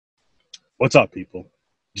What's up, people?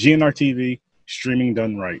 GNR TV, streaming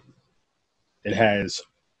done right. It has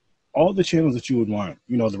all the channels that you would want.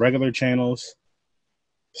 You know, the regular channels,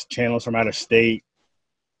 channels from out of state,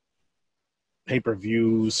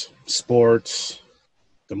 pay-per-views, sports,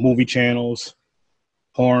 the movie channels,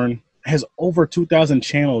 porn. It has over 2,000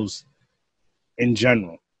 channels in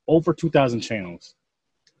general. Over 2,000 channels.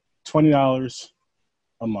 $20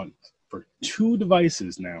 a month for 2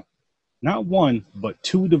 devices now. Not one, but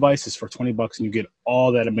 2 devices for $20, and you get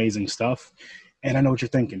all that amazing stuff. And I know what you're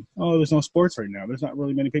thinking. Oh, there's no sports right now. There's not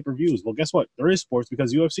really many pay-per-views. Well, guess what? There is sports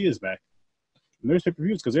because UFC is back. And there's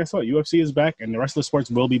pay-per-views because guess what? UFC is back, and the rest of the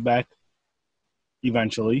sports will be back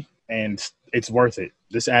eventually, and it's worth it.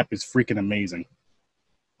 This app is freaking amazing.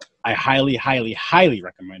 I highly, highly, highly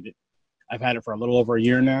recommend it. I've had it for a little over a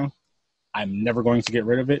year now. I'm never going to get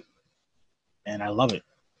rid of it, and I love it.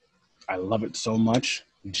 I love it so much.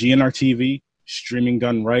 GNR TV, streaming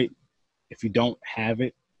done right. If you don't have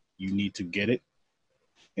it, you need to get it.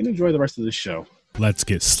 And enjoy the rest of the show. Let's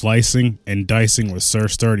get slicing and dicing with Sir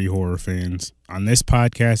Sturdy horror fans. On this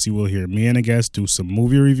podcast, you will hear me and a guest do some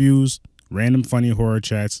movie reviews, random funny horror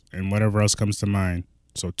chats, and whatever else comes to mind.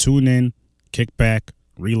 So tune in, kick back,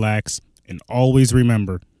 relax, and always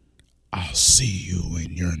remember, I'll see you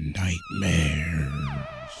in your nightmares.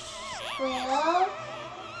 Well,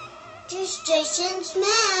 just Jason's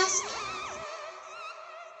mask.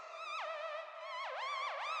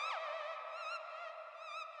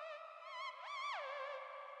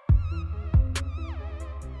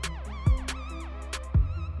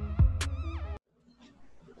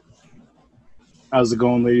 How's it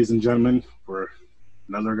going, ladies and gentlemen, for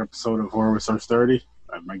another episode of Horror with Sir Sturdy?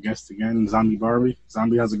 I have my guest again, Zombie Barbie.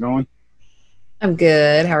 Zombie, how's it going? I'm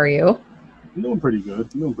good. How are you? I'm doing pretty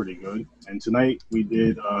good. And tonight we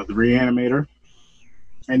did the Reanimator.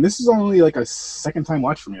 And this is only like a second time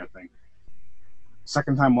watch for me, I think.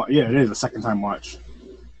 Yeah, it is a second time watch.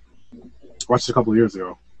 Watched it a couple of years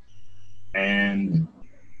ago. And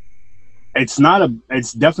it's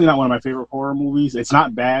definitely not one of my favorite horror movies. It's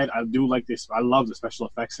not bad. I do like this. I love the special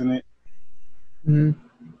effects in it. Mm-hmm.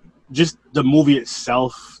 Just the movie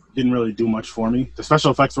itself didn't really do much for me. The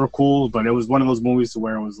special effects were cool, but it was one of those movies to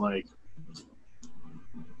where it was like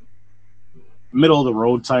middle of the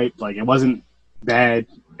road type. Like, it wasn't bad.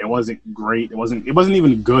 It wasn't great. It wasn't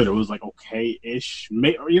even good. It was like okay-ish.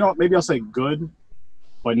 Maybe I'll say good,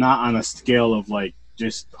 but not on a scale of like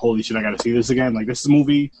just holy shit, I gotta see this again. Like, this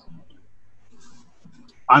movie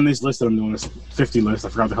on this list that I'm doing, this 50 list, I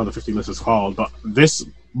forgot the hell the 50 list is called, but this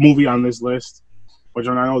movie on this list, which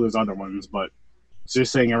I know there's other ones, but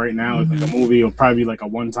just saying it right now, it's like a movie, it'll probably be like a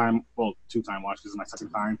 1-time, well, 2-time watch. This is my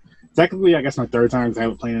second time. Technically, I guess my 3rd time because I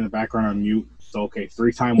have it playing in the background on mute. So, okay,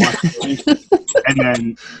 3-time watch. And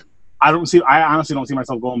then I honestly don't see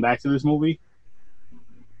myself going back to this movie.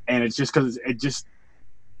 And it's just because it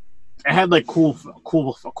had like cool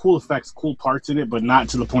effects, cool parts in it, but not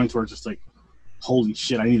to the point where it's just like, holy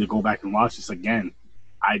shit, I need to go back and watch this again.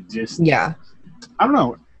 I don't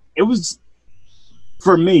know. It was,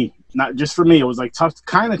 for me, not just for me, it was like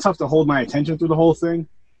kind of tough to hold my attention through the whole thing.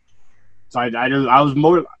 So I was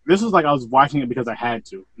more, this was like I was watching it because I had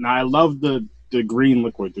to. Now, I love the green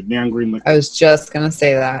liquid, the neon green liquid. I was just going to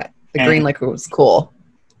say that. The green liquid was cool.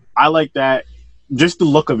 I like that. Just the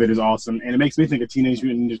look of it is awesome. And it makes me think of Teenage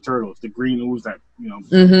Mutant Ninja Turtles, the green ooze that,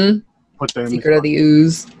 put them Secret of the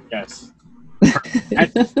Ooze. Yes.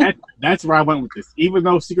 That's where I went with this. Even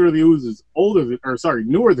though Secret of the Ooze is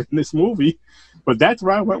newer than this movie, but that's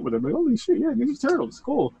where I went with it. Like, holy shit, yeah, Ninja Turtles,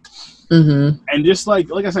 cool. Mm-hmm. And just like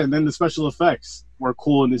I said, then the special effects were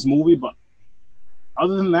cool in this movie, but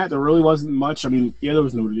other than that, there really wasn't much. I mean, yeah, there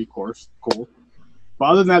was nudity, of course, cool. But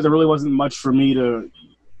other than that, there really wasn't much for me to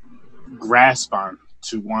grasp on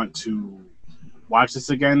to want to watch this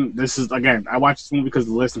again. This is, again, I watched this movie because of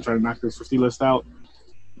the list. I'm trying to knock this 50 list out.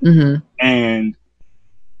 Mm-hmm. And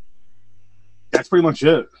that's pretty much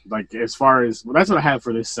it. Like, as far as, well, that's what I have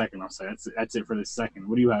for this second, I'll say. That's it for this second.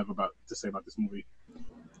 What do you have to say about this movie?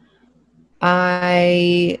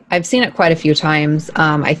 I've seen it quite a few times.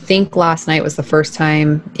 I think last night was the first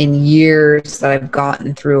time in years that I've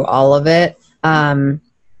gotten through all of it.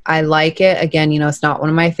 I like it. Again, it's not one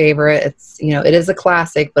of my favorite. It's, it is a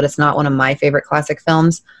classic, but it's not one of my favorite classic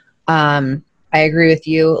films. I agree with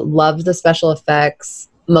you. Loved the special effects.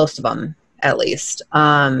 Most of them, at least.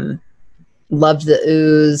 Loved the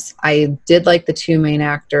ooze. I did like the 2 main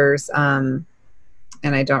actors, and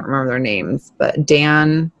I don't remember their names, but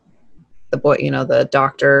Dan, the boy, the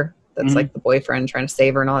doctor that's like the boyfriend trying to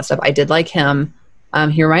save her and all that stuff. I did like him.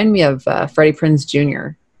 He reminded me of Freddie Prinze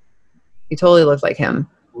Jr. He totally looked like him.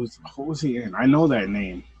 What was he in? I know that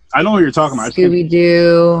name. I know what you're talking about.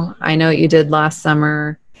 Scooby-Doo, I Know What You Did Last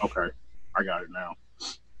Summer. Okay, I got it now.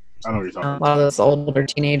 I know what you're talking A about. lot of those older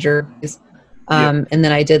teenager movies. Yeah. And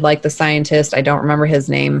then I did like The Scientist. I don't remember his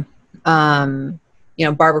name.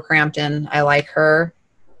 Barbara Crampton. I like her.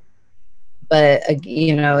 But,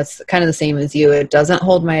 it's kind of the same as you. It doesn't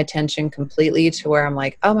hold my attention completely to where I'm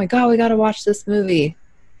like, oh, my God, we got to watch this movie.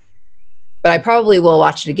 But I probably will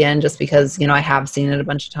watch it again just because, I have seen it a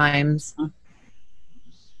bunch of times.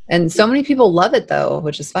 And so many people love it, though,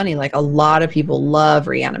 which is funny. Like, a lot of people love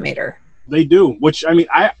Reanimator. They do, which, I mean,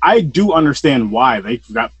 I do understand why.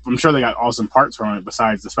 I'm sure they got awesome parts from it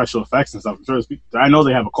besides the special effects and stuff. I know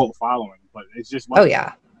they have a cult following, but it's just... Oh,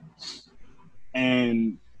 yeah.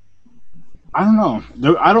 And... I don't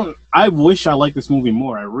know. I wish I liked this movie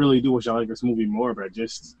more. I really do wish I liked this movie more, but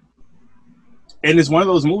and it's one of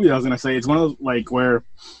those movies I was going to say, it's one of those, like, where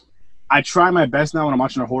I try my best now when I'm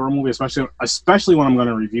watching a horror movie, especially when I'm going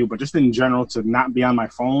to review, but just in general to not be on my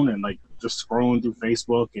phone and, like, just scrolling through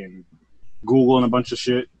Facebook and Googling a bunch of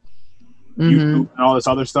shit, YouTube and all this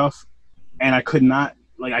other stuff. And I could not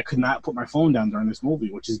put my phone down during this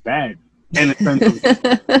movie, which is bad. And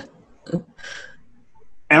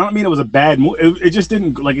I don't mean it was a bad movie. It just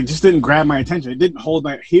didn't grab my attention. It didn't hold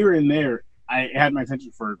my here and there. I had my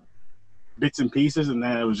attention for bits and pieces, and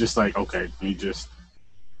then it was just like, okay, let me just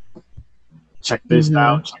check this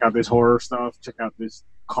out, check out this horror stuff, check out this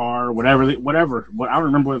car, whatever. I don't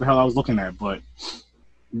remember what the hell I was looking at, but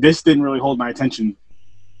this didn't really hold my attention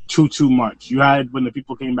too much. You had when the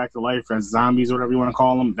people came back to life as zombies or whatever you want to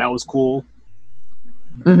call them. That was cool.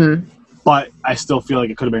 Mm-hmm. But I still feel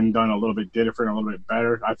like it could have been done a little bit different, a little bit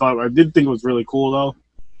better. I did think it was really cool, though.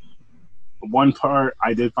 One part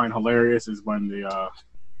I did find hilarious is when the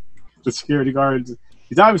security guards,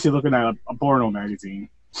 he's obviously looking at a porno magazine.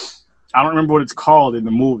 I don't remember what it's called in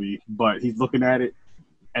the movie, but he's looking at it,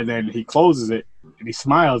 and then he closes it, and he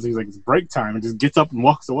smiles. He's like, it's break time, and just gets up and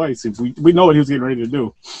walks away. So we know what he was getting ready to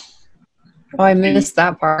do. Oh, I missed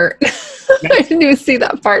that part. I didn't even see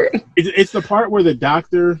that part. It's the part where the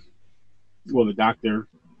doctor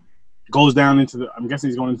goes down into I'm guessing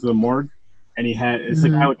he's going into the morgue, and it's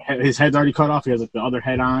like how his head's already cut off. He has like the other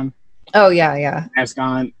head on. Oh yeah. Mask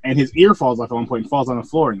on, and his ear falls off at one point and falls on the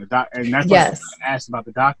floor. And that's why I asked about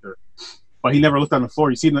the doctor, but he never looked on the floor.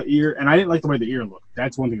 You see the ear, and I didn't like the way the ear looked.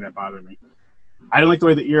 That's one thing that bothered me. I didn't like the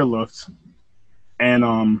way the ear looked, and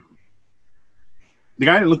the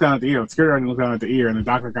guy didn't look down at the ear. The security guard didn't look down at the ear, and the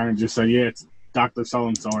doctor kind of just said, "Yeah, it's Dr.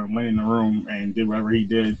 So-and-so," and went in the room and did whatever he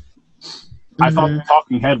did. I thought the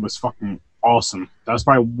talking head was fucking awesome. That was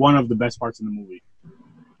probably one of the best parts in the movie.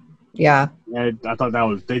 Yeah. I thought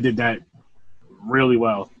they did that really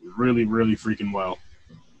well. Really, really freaking well.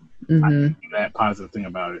 I think that positive thing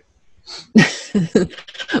about it.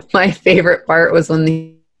 My favorite part was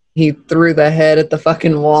when he threw the head at the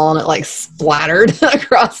fucking wall and it like splattered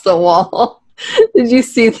across the wall. Did you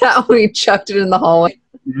see that when he chucked it in the hallway?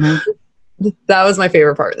 Mm-hmm. That was my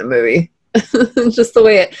favorite part of the movie. Just the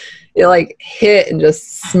way it like hit and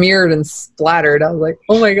just smeared and splattered. I was like,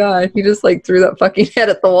 oh my God, he just like threw that fucking head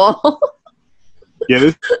at the wall.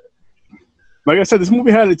 Yeah, like I said, this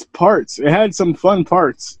movie had its parts. It had some fun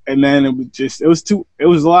parts, and then it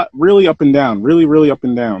was a lot really up and down. Really, really up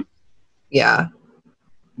and down. Yeah.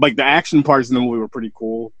 Like the action parts in the movie were pretty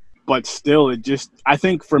cool, but still I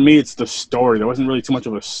think for me it's the story. There wasn't really too much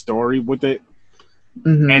of a story with it.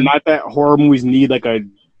 And not that horror movies need like a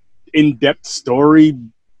in-depth story,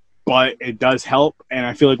 but it does help. And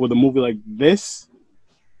I feel like with a movie like this,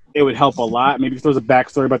 it would help a lot. Maybe if there was a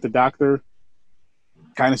backstory about the doctor,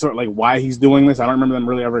 kind of sort of like why he's doing this. I don't remember them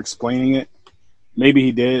really ever explaining it. Maybe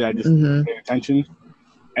he did. I just didn't pay attention.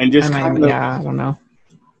 And just I don't know.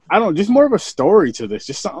 Just more of a story to this.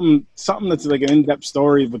 Just something that's like an in-depth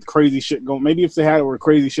story with crazy shit going. Maybe if they had it where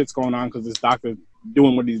crazy shit's going on because this doctor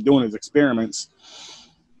doing what he's doing, his experiments,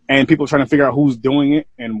 and people trying to figure out who's doing it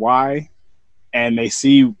and why, and they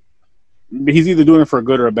see he's either doing it for a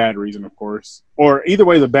good or a bad reason, of course, or either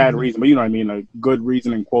way is a bad reason. But you know what I mean, a good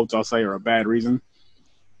reason in quotes I'll say, or a bad reason.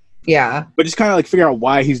 Yeah. But just kind of like figure out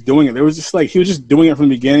why he's doing it. There was just like he was just doing it from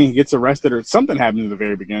the beginning. He gets arrested or something happens at the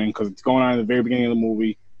very beginning because it's going on at the very beginning of the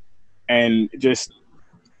movie, and just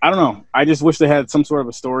I don't know. I just wish they had some sort of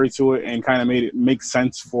a story to it and kind of made it make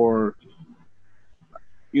sense for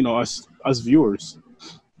us viewers.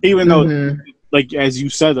 Even though, like as you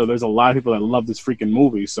said, though, there's a lot of people that love this freaking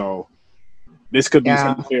movie, so this could be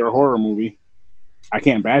some favorite horror movie. I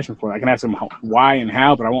can't bash him for it. I can ask him why and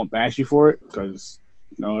how, but I won't bash you for it because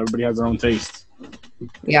everybody has their own taste.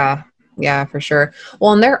 Yeah, for sure.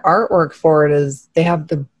 Well, and their artwork for it is they have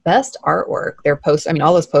the best artwork. I mean,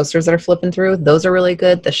 all those posters that are flipping through, those are really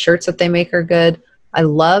good. The shirts that they make are good. I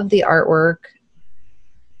love the artwork,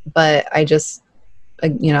 but I just,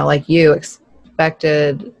 you know, like you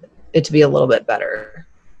expected it to be a little bit better.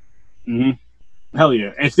 Mm-hmm. Hell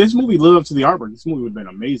yeah. If this movie lived up to the artwork, this movie would have been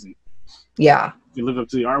amazing. Yeah. If it lived up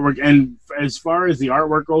to the artwork. And as far as the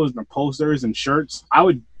artwork goes, the posters and shirts,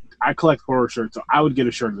 I collect horror shirts, so I would get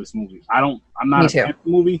a shirt of this movie. I'm not a fan of the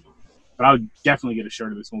movie, but I would definitely get a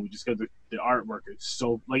shirt of this movie just because the artwork is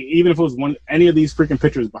so, like, even if it was any of these freaking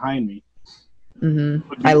pictures behind me.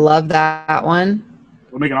 Mm-hmm. I love that one.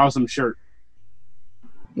 We'll make an awesome shirt.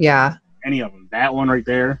 Yeah. Any of them. That one right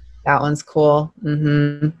there. That one's cool.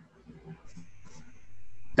 Mm-hmm.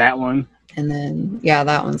 That one. And then, yeah,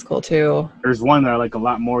 that one's cool too. There's one that I like a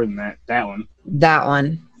lot more than that. That one. That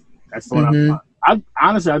one. That's the one I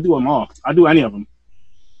honestly, I do them all. I do any of them.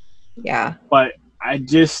 Yeah. But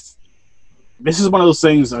this is one of those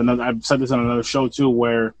things, and I've said this on another show too,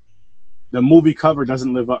 where the movie cover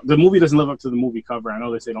doesn't live up. The movie doesn't live up to the movie cover. I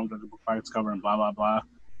know they say don't judge a book by its cover and blah, blah, blah.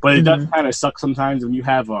 But it does kind of suck sometimes when you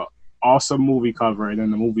have a awesome movie cover and then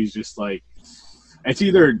the movie's just like, it's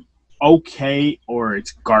either okay or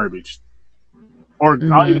it's garbage. Or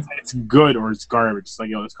I'll even say it's good or it's garbage. It's like,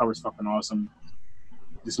 yo, this cover's fucking awesome.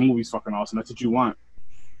 This movie's fucking awesome. That's what you want.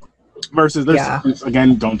 Versus there's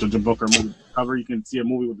again, don't judge a book or movie cover. You can see a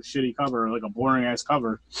movie with a shitty cover or like a boring ass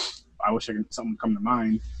cover. I wish something come to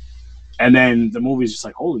mind. And then the movie's just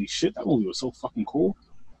like, holy shit, that movie was so fucking cool.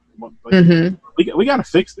 Like, we gotta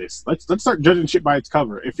fix this. Let's start judging shit by its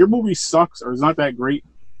cover. If your movie sucks or is not that great,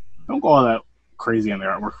 don't go all that crazy on the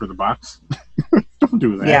artwork for the box. Don't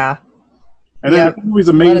do that. Yeah. And then the movie's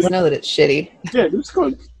amazing. Let us know that it's shitty. Yeah, just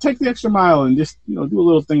go take the extra mile and just, you know, do a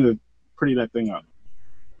little thing to pretty that thing up.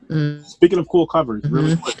 Speaking of cool covers,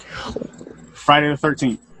 really quick. Friday the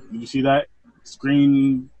 13th. Did you see that?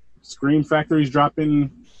 Scream Factory's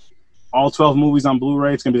dropping all 12 movies on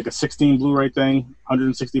Blu-ray. It's gonna be like a 16 Blu-ray thing,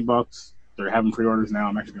 $160. They're having pre-orders now.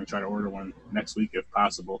 I'm actually gonna try to order one next week if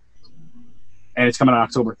possible. And it's coming out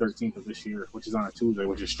October 13th of this year, which is on a Tuesday,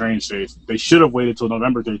 which is strange. They should have waited till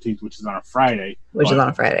November 13th, which is on a Friday. Which is on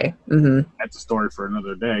a Friday. Mm-hmm. That's a story for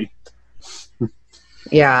another day.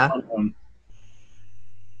 Yeah.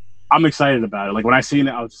 I'm excited about it. Like, when I seen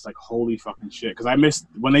it, I was just like, holy fucking shit. Because I missed,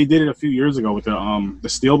 when they did it a few years ago with the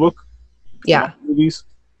Steelbook movies,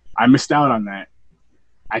 I missed out on that.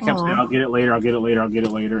 I kept saying, I'll get it later,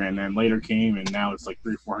 and then later came, and now it's like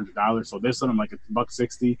 $300-400. So this one, I'm like, it's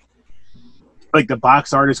 $160. Like, the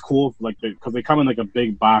box art is cool, like, because they come in like a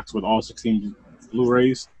big box with all 16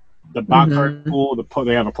 Blu-rays. The box art is cool.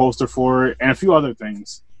 They have a poster for it, and a few other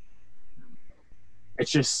things. It's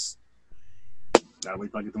just gotta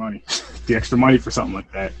wait till I get the money, the extra money for something like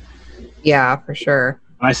that. Yeah, for sure.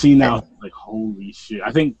 And I see now, like, holy shit!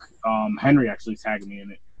 I think Henry actually tagged me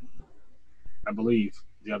in it. I believe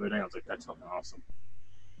the other day. I was like, that's fucking awesome.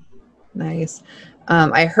 Nice.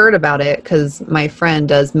 I heard about it because my friend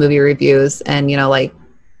does movie reviews and, you know, like,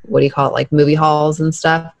 what do you call it? Like movie halls and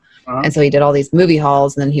stuff. And so he did all these movie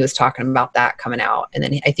halls and then he was talking about that coming out. And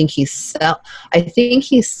then I think he's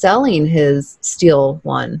selling his Steel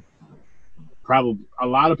one. Probably. A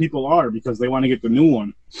lot of people are because they want to get the new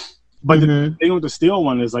one. But the thing with the Steel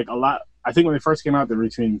one is like a lot. I think when they first came out, they're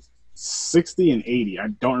between 60 and 80. I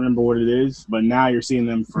don't remember what it is, but now you're seeing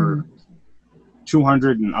them for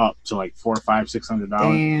 200 and up to like $400, $500, $600.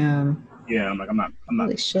 Damn. Yeah, I'm not.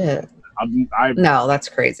 Holy shit. No, that's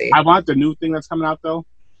crazy. I want the new thing that's coming out though,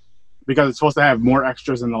 because it's supposed to have more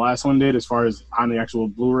extras than the last one did as far as on the actual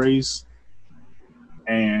Blu-rays.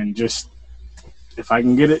 And just if I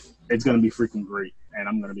can get it, it's gonna be freaking great, and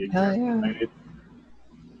I'm gonna be excited.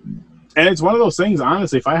 And it's one of those things.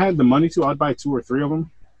 Honestly, if I had the money to, I'd buy 2 or 3 of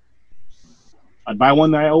them. I'd buy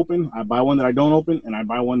one that I open, I'd buy one that I don't open, and I'd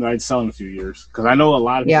buy one that I'd sell in a few years. Because I know a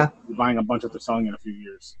lot of people are buying a bunch that they're selling in a few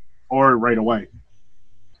years. Or right away.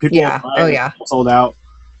 People sold out.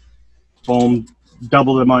 Boom.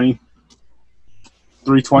 Double the money.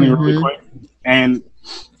 320 really quick. And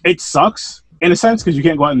it sucks, in a sense, because you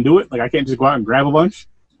can't go out and do it. Like, I can't just go out and grab a bunch.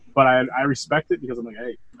 But I respect it because I'm like,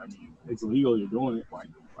 hey, I mean, it's illegal, you're doing it. Why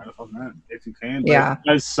the fuck not? If you can. But it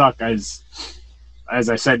does suck as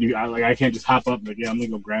I said, I can't just hop up and I'm gonna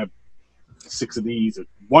go grab 6 of these or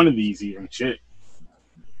 1 of these even. Shit.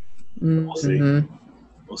 We'll see.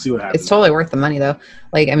 We'll see what happens. It's totally worth the money though.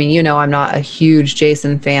 Like, I mean, you know, I'm not a huge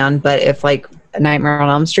Jason fan, but if like Nightmare on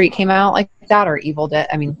Elm Street came out like that or Evil Dead,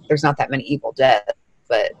 I mean, there's not that many Evil Dead,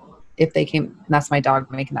 but if they came, and that's my dog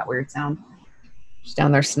making that weird sound. She's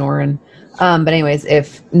down there snoring. But anyways,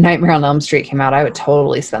 if Nightmare on Elm Street came out, I would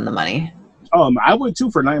totally spend the money. I would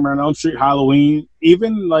too for Nightmare on Elm Street, Halloween,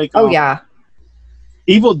 even like yeah.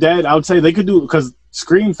 Evil Dead. I would say they could do, because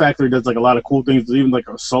Scream Factory does like a lot of cool things, even like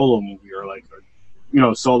a solo movie or like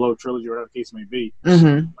a solo trilogy or whatever the case may be.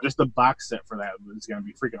 Mm-hmm. Just the box set for that is gonna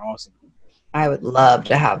be freaking awesome. I would love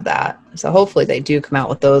to have that. So hopefully they do come out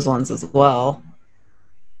with those ones as well.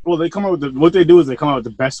 Well, they come out with what they do is they come out with the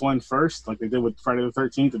best one first, like they did with Friday the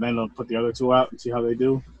 13th, and then they'll put the other two out and see how they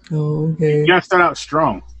do. Okay. You gotta start out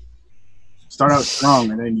strong.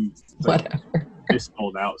 And then you Whatever. It's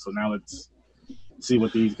sold out. So now let's see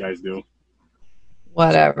what these guys do.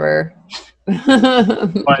 Whatever.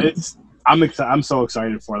 But I'm so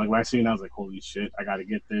excited for it. Like when I seen it, I was like, holy shit, I gotta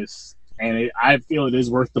get this. And I feel it is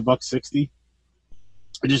worth the $160.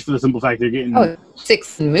 Just for the simple fact they're getting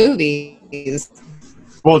 6 movies.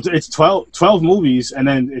 Well, it's 12 movies, and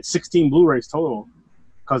then it's 16 Blu-rays total,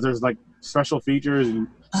 because there's like special features and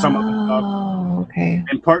some other stuff. Oh, okay.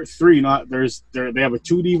 And part 3, they have a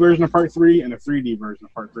 2D version of part 3 and a 3D version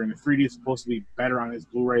of part 3, and the 3D is supposed to be better on its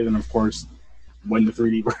Blu-ray than, of course, when the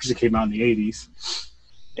 3D version came out in the 80s.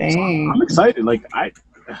 Dang. So I'm excited. Like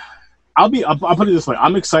I'll put it this way: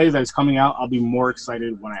 I'm excited that it's coming out. I'll be more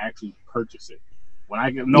excited when I actually purchase it. When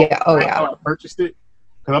I purchased it.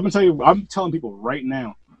 Because I'm telling people right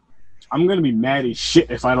now, I'm gonna be mad as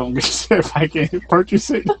shit if I don't get it, if I can't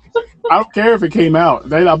purchase it. I don't care if it came out.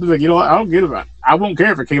 Then I'll be like, you know what? I don't give a. I won't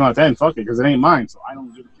care if it came out then. Fuck it, because it ain't mine, so I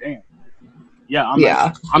don't give a damn. Yeah,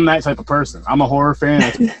 I'm that type of person. I'm a horror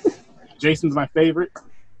fan. Jason's my favorite.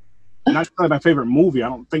 Not my favorite movie. I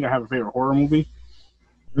don't think I have a favorite horror movie.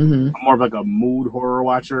 Mm-hmm. I'm more of like a mood horror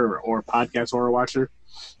watcher or podcast horror watcher.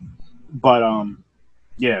 But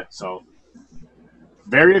yeah. So.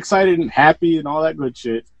 Very excited and happy and all that good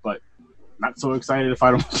shit, but not so excited if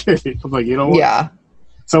I don't get it. I'm like, you know what? Yeah.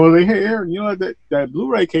 So I was like, hey, Aaron, you know that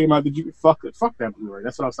Blu-ray came out? Did you fuck that Blu-ray?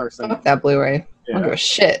 That's what I'll start saying. Fuck that Blu-ray. Yeah. I don't give a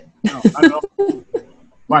shit. No, I know.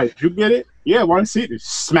 Why, did you get it? Yeah, why don't you see it?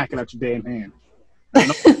 Just smack it out your damn hand.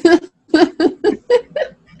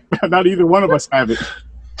 Not either one of us have it.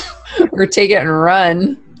 Or take it and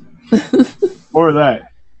run. Or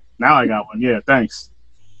that. Now I got one. Yeah, thanks.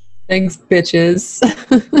 Thanks, bitches.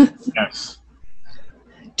 Yes.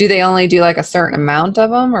 Do they only do like a certain amount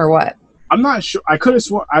of them, or what? I'm not sure. I could have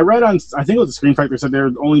sworn. I read on. I think it was the Screen Factory said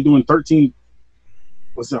they're only doing 13.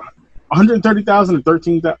 Was it 130,000 or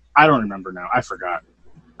 13,000? I don't remember now. I forgot.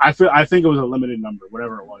 I think it was a limited number,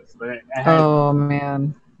 whatever it was. But oh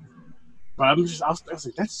man. But I was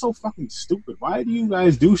like, that's so fucking stupid. Why do you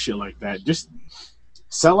guys do shit like that? Just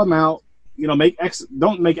sell them out. You know,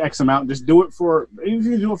 don't make X amount. Just do it for, even if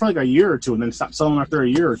you do it for like a year or two, and then stop selling after a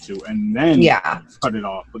year or two, and then cut it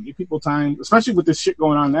off. But give people time, especially with this shit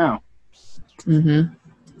going on now. Mm-hmm.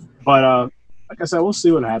 But like I said, we'll see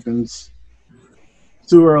what happens. It's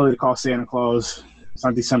too early to call Santa Claus. It's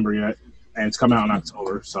not December yet, and it's coming out in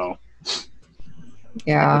October. So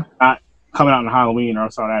yeah, not coming out on Halloween, or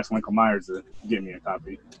I'll start asking Michael Myers to give me a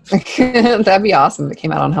copy. That'd be awesome if it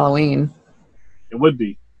came out on Halloween. It would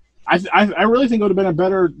be. I really think it would have been a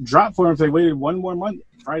better drop for them if they waited one more month.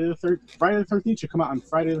 Friday the 13th should come out on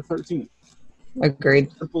Friday the 13th. Agreed.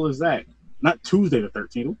 Simple as that. Not Tuesday the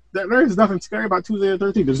 13th. There is nothing scary about Tuesday the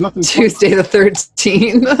 13th. There's nothing. Tuesday the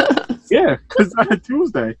 13th. Yeah, because it's not a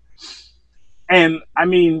Tuesday. And I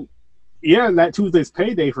mean, yeah, that Tuesday's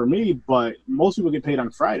payday for me, but most people get paid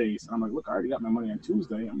on Fridays. And I'm like, look, I already got my money on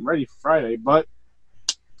Tuesday. I'm ready for Friday. But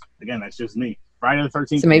again, that's just me. Friday the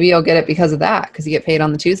 13th. So maybe you'll get it because of that, because you get paid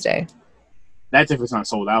on the Tuesday. That's if it's not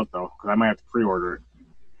sold out, though, because I might have to pre-order it.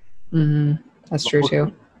 Mm-hmm. That's true,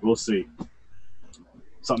 too. We'll see.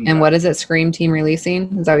 And what is it, Scream Team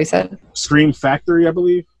releasing? Is that what you said? Scream Factory, I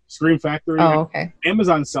believe. Scream Factory. Oh, okay.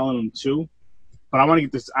 Amazon's selling them, too. But I want to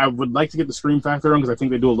get this. I would like to get the Scream Factory one because I think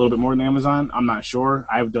they do a little bit more than Amazon. I'm not sure.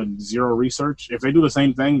 I've done zero research. If they do the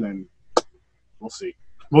same thing, then we'll see.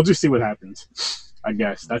 We'll just see what happens. I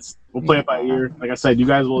guess we'll play it by ear. Like I said, you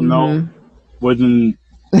guys will know within.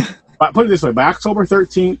 Put it this way: by October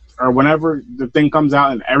 13th or whenever the thing comes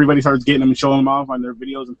out and everybody starts getting them and showing them off on their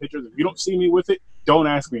videos and pictures, if you don't see me with it, don't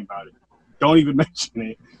ask me about it. Don't even mention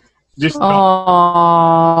it. Just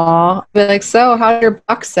aww. Be like, so how's your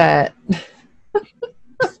box set?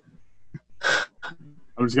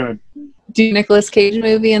 I'm just gonna do Nicolas Cage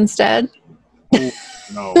movie instead. Oh,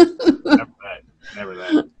 no, never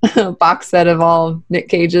that. Box set of all Nick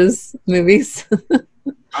Cage's movies.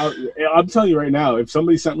 I'm telling you right now, if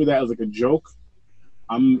somebody sent me that as like a joke,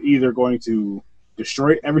 I'm either going to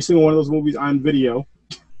destroy every single one of those movies on video,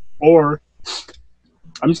 or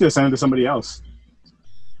I'm just gonna send it to somebody else.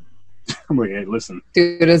 I'm like, hey, listen.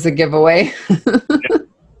 Do it as a giveaway. Yeah.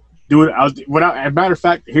 Do it. As a matter of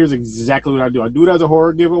fact, here's exactly what I do. I do it as a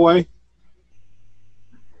horror giveaway.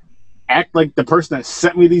 Act like the person that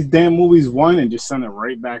sent me these damn movies won, and just send it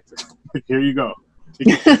right back to them. Like, here you go. What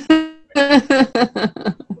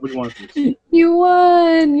do you want to do? You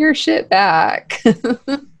won your shit back.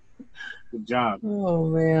 Good job. Oh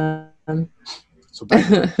man. So back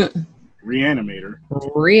to Reanimator.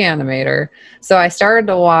 Reanimator. So I started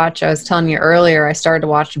to watch, I was telling you earlier, I started to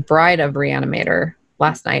watch Bride of Reanimator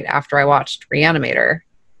last night after I watched Reanimator.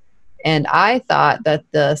 And I thought that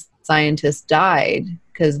the scientist died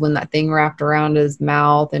because when that thing wrapped around his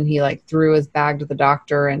mouth and he like threw his bag to the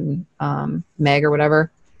doctor and Meg or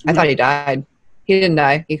whatever, I thought he died. He didn't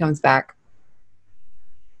die. He comes back.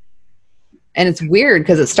 And it's weird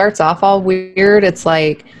because it starts off all weird. It's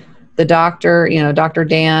like the doctor, you know, Dr.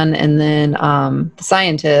 Dan, and then the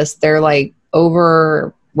scientist, they're like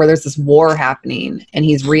over where there's this war happening and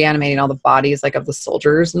he's reanimating all the bodies like of the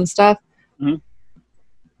soldiers and stuff. Mm-hmm.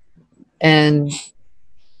 And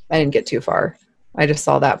I didn't get too far. I just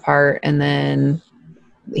saw that part. And then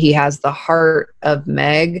he has the heart of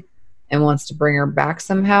Meg and wants to bring her back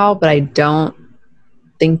somehow, but I don't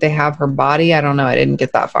think they have her body. I don't know. I didn't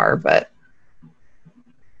get that far, but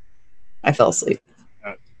I fell asleep.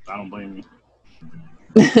 I don't blame you.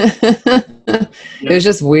 It was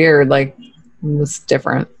just weird. Like, it was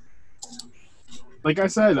different. Like I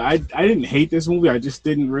said, I didn't hate this movie. I just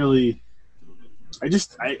didn't really.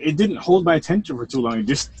 It didn't hold my attention for too long.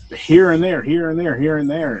 Just here and there, here and there, here and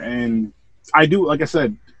there. And I do, like I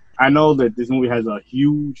said, I know that this movie has a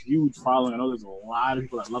huge, huge following. I know there's a lot of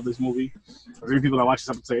people that love this movie. There's people that watch this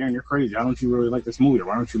up and say, Aaron, you're crazy. Why don't you really like this movie? Or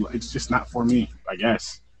why don't you? It's just not for me, I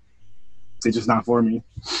guess. It's just not for me.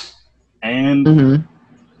 And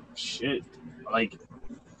shit, like,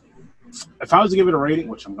 if I was to give it a rating,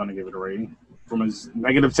 which I'm going to give it a rating, from a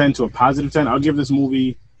 -10 to a +10, I'll give this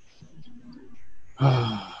movie.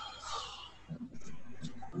 Let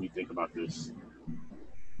me think about this.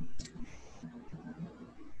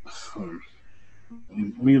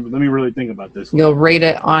 Let me really think about this. You'll rate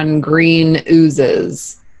it on green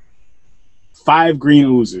oozes. 5 green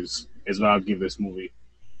oozes is what I'll give this movie.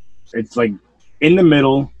 It's like in the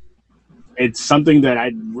middle. It's something that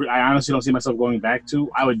I honestly don't see myself going back to.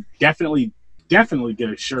 I would definitely get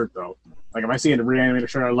a shirt though. Like if I see a Reanimator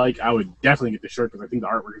shirt I like, I would definitely get the shirt because I think the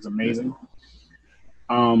artwork is amazing.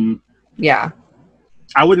 Yeah.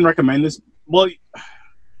 I wouldn't recommend this. Well,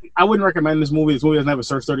 I wouldn't recommend this movie. This movie doesn't have a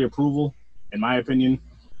Search 30 approval, in my opinion.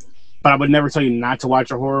 But I would never tell you not to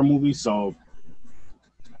watch a horror movie. So,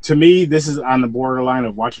 to me, this is on the borderline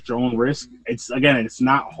of watch at your own risk. It's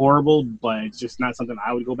not horrible, but it's just not something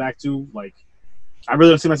I would go back to. Like, I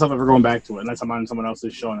really don't see myself ever going back to it unless I'm on someone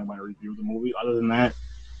else's show and I want to review the movie. Other than that,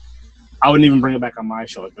 I wouldn't even bring it back on my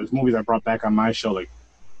show. Like, there's movies I brought back on my show, like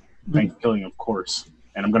Thanksgiving, of course.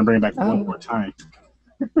 And I'm going to bring it back one more time.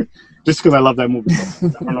 Just because I love that movie. So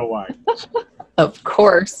I don't know why. Of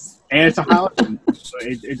course. And it's a holiday.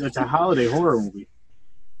 It's a holiday horror movie.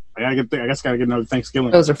 I guess gotta get another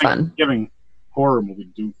Thanksgiving. Those are fun. Thanksgiving horror movie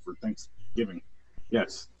to do for Thanksgiving.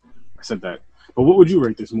 Yes, I said that. But what would you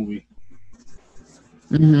rate this movie?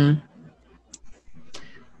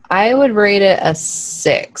 I would rate it a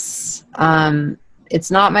 6. It's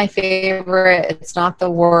not my favorite. It's not the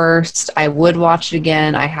worst. I would watch it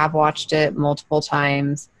again. I have watched it multiple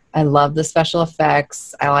times. I love the special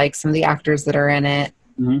effects. I like some of the actors that are in it.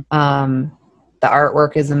 The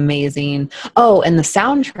artwork is amazing. Oh, and the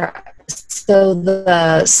soundtrack. So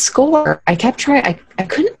the score, I kept trying. I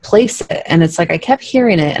couldn't place it. And it's like I kept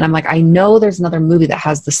hearing it. And I'm like, I know there's another movie that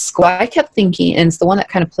has the score. I kept thinking, and it's the one that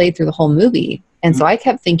kind of played through the whole movie. And so I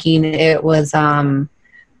kept thinking it was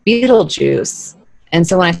Beetlejuice. And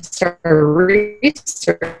so when I started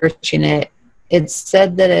researching it, it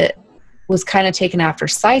said that it was kind of taken after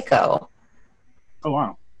Psycho. Oh,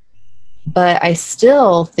 wow. But I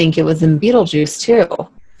still think it was in Beetlejuice, too.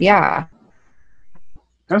 Yeah.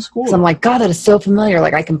 That's cool. So I'm like, God, that is so familiar.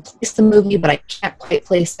 Like, I can place the movie, but I can't quite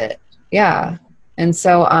place it. Yeah. And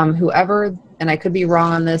so whoever, and I could be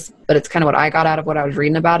wrong on this, but it's kind of what I got out of what I was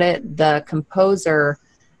reading about it, the composer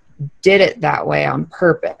did it that way on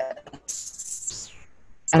purpose.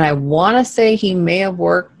 And I want to say he may have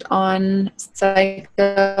worked on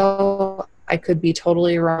Psycho. I could be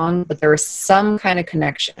totally wrong, but there was some kind of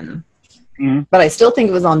connection. But I still think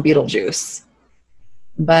it was on Beetlejuice.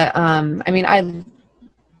 But, I mean, I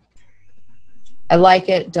like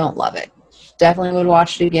it, don't love it. Definitely would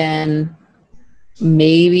watch it again.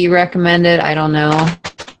 Maybe recommend it. I don't know.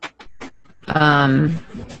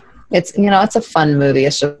 It's, it's a fun movie.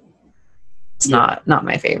 It's just not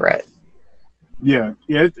my favorite. Yeah.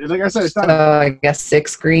 Like I said, it's not I guess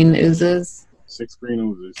 6 green oozes. 6 green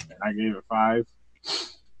oozes, and I gave it 5.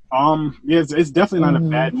 Yeah, it's definitely not a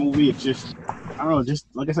bad movie. It's just, I don't know, just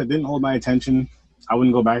like I said, didn't hold my attention. I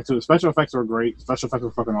wouldn't go back to it. Special effects were great. Special effects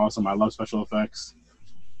were fucking awesome. I love special effects.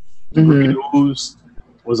 The green ooze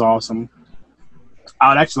was awesome. I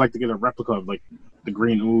would actually like to get a replica of like the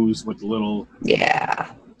green ooze with the little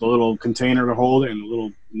container to hold it and the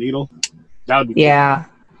little needle. That would be cool. Yeah.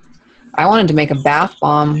 I wanted to make a bath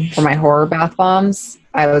bomb for my horror bath bombs.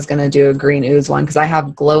 I was going to do a green ooze one because I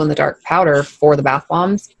have glow in the dark powder for the bath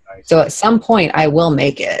bombs. Nice. So at some point I will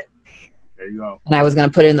make it. There you go. And I was going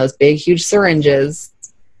to put it in those big, huge syringes.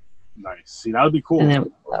 Nice. See, that would be cool. And then it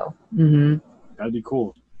would glow. That'd be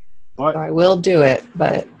cool. But so I will do it,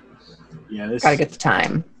 but gotta get the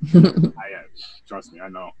time. Trust me, I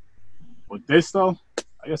know. With this though,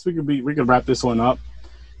 I guess we could wrap this one up.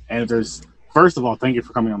 And if there's, first of all, thank you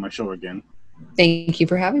for coming on my show again. Thank you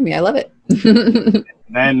for having me. I love it.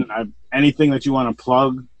 Then anything that you want to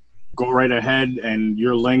plug, go right ahead. And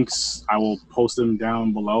your links, I will post them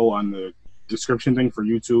down below on the description thing for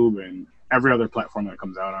YouTube and every other platform that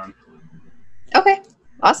comes out on. Okay,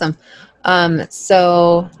 awesome.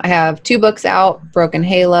 So I have 2 books out, Broken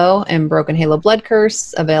Halo and Broken Halo Blood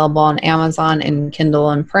Curse, available on Amazon and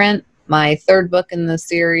Kindle and print. My 3rd book in the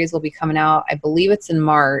series will be coming out, I believe it's in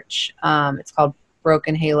March. It's called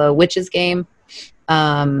Broken Halo Witch's Game.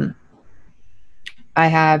 I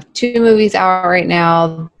have 2 movies out right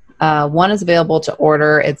now. One is available to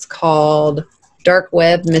order. It's called Dark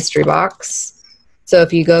Web Mystery Box. So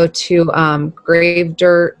if you go to Grave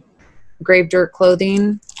Dirt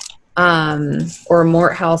Clothing or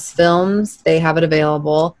Mort House Films, they have it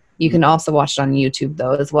available. You can also watch it on YouTube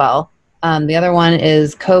though as well. The other one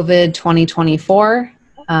is COVID 2024.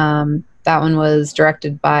 That one was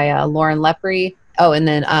directed by Lauren Lepre. Oh, and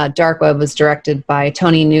then Dark Web was directed by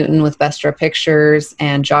Tony Newton with Vestra Pictures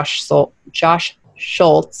and Josh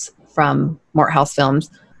Schultz from Mort House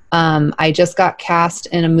Films. I just got cast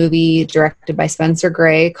in a movie directed by Spencer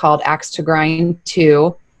Gray called Axe to Grind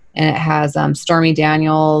 2. And it has Stormy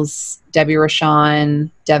Daniels, Debbie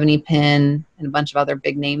Rochon, Devaney Pinn, and a bunch of other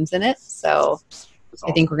big names in it. So awesome.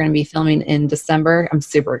 I think we're going to be filming in December. I'm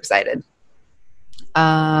super excited. Check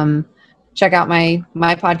out my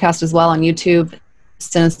podcast as well on YouTube,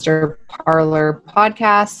 Sinister Parlor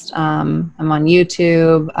Podcast. I'm on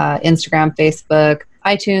YouTube, Instagram, Facebook,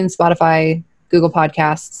 iTunes, Spotify, Google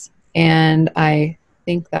Podcasts, and I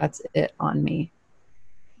think that's it on me.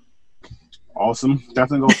 Awesome.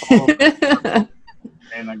 Definitely go follow.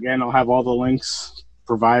 And again, I'll have all the links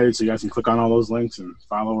provided so you guys can click on all those links and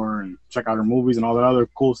follow her and check out her movies and all that other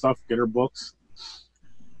cool stuff. Get her books.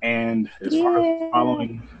 And as far as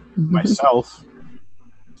following myself,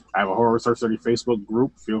 I have a Horror Research 30 Facebook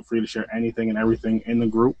group. Feel free to share anything and everything in the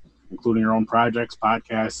group, including your own projects,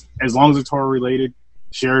 podcasts. As long as it's horror related,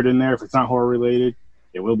 share it in there. If it's not horror related,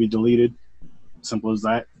 it will be deleted. Simple as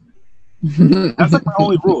that. That's like my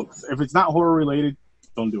only rule. If it's not horror related,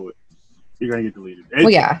 don't do it. You're gonna get deleted.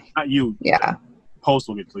 Not you. Yeah. The post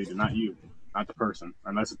will get deleted, not you, not the person.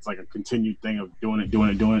 Unless it's like a continued thing of doing it,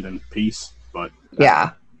 then peace. But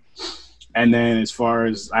yeah. And then as far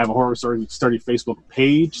as I have a Horror Study Facebook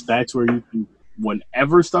page, that's where you can,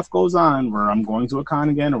 whenever stuff goes on, where I'm going to a con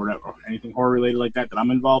again or whatever, anything horror related like that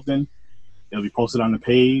I'm involved in, it'll be posted on the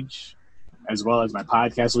page, as well as my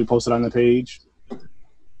podcast will be posted on the page.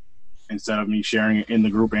 Instead of me sharing it in the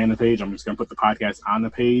group and the page, I'm just going to put the podcast on the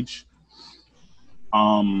page.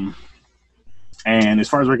 And as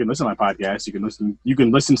far as where you can listen to my podcast, you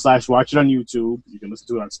can listen/watch it on YouTube. You can listen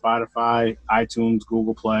to it on Spotify, iTunes,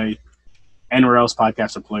 Google Play, anywhere else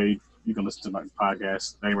podcasts are played. You can listen to my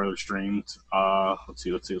podcast anywhere they're streamed. Let's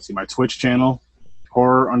see. My Twitch channel,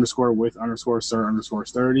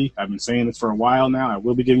 horror_with_sir_30. I've been saying this for a while now. I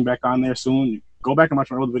will be getting back on there soon. You go back and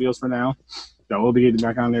watch my old videos for now. I will be getting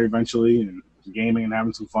back on there eventually and gaming and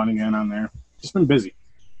having some fun again on there. Just been busy.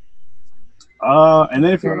 And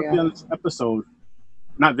then if you want to be on this episode,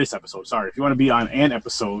 not this episode, sorry. If you want to be on an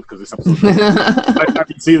episode, because this episode, I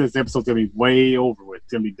can see this episode's going to be way over with.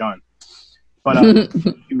 It's going to be done. But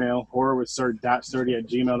email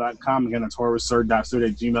horrorwithsir.30@gmail.com. Again, that's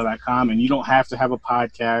horrorwithsir.30@gmail.com. And you don't have to have a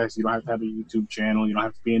podcast. You don't have to have a YouTube channel. You don't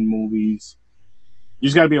have to be in movies. You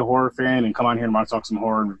just got to be a horror fan and come on here and want to talk some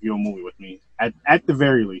horror and review a movie with me. At the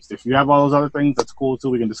very least. If you have all those other things, that's cool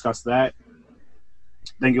too. We can discuss that.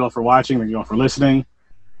 Thank you all for watching. Thank you all for listening.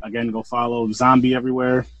 Again, go follow Zombie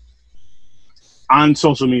everywhere. On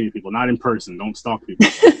social media, people, not in person. Don't stalk people.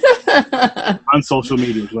 On social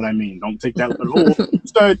media is what I mean. Don't take that little,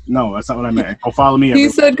 no, that's not what I meant. Go follow me everywhere.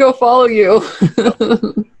 He said go follow you.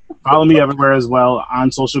 Follow me everywhere as well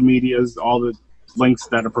on social medias. All the links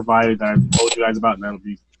that are provided that I've told you guys about, and that'll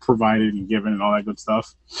be provided and given and all that good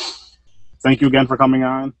stuff. Thank you again for coming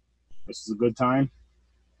on. This is a good time.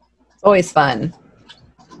 Always fun.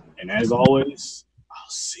 And as always, I'll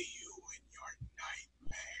see you.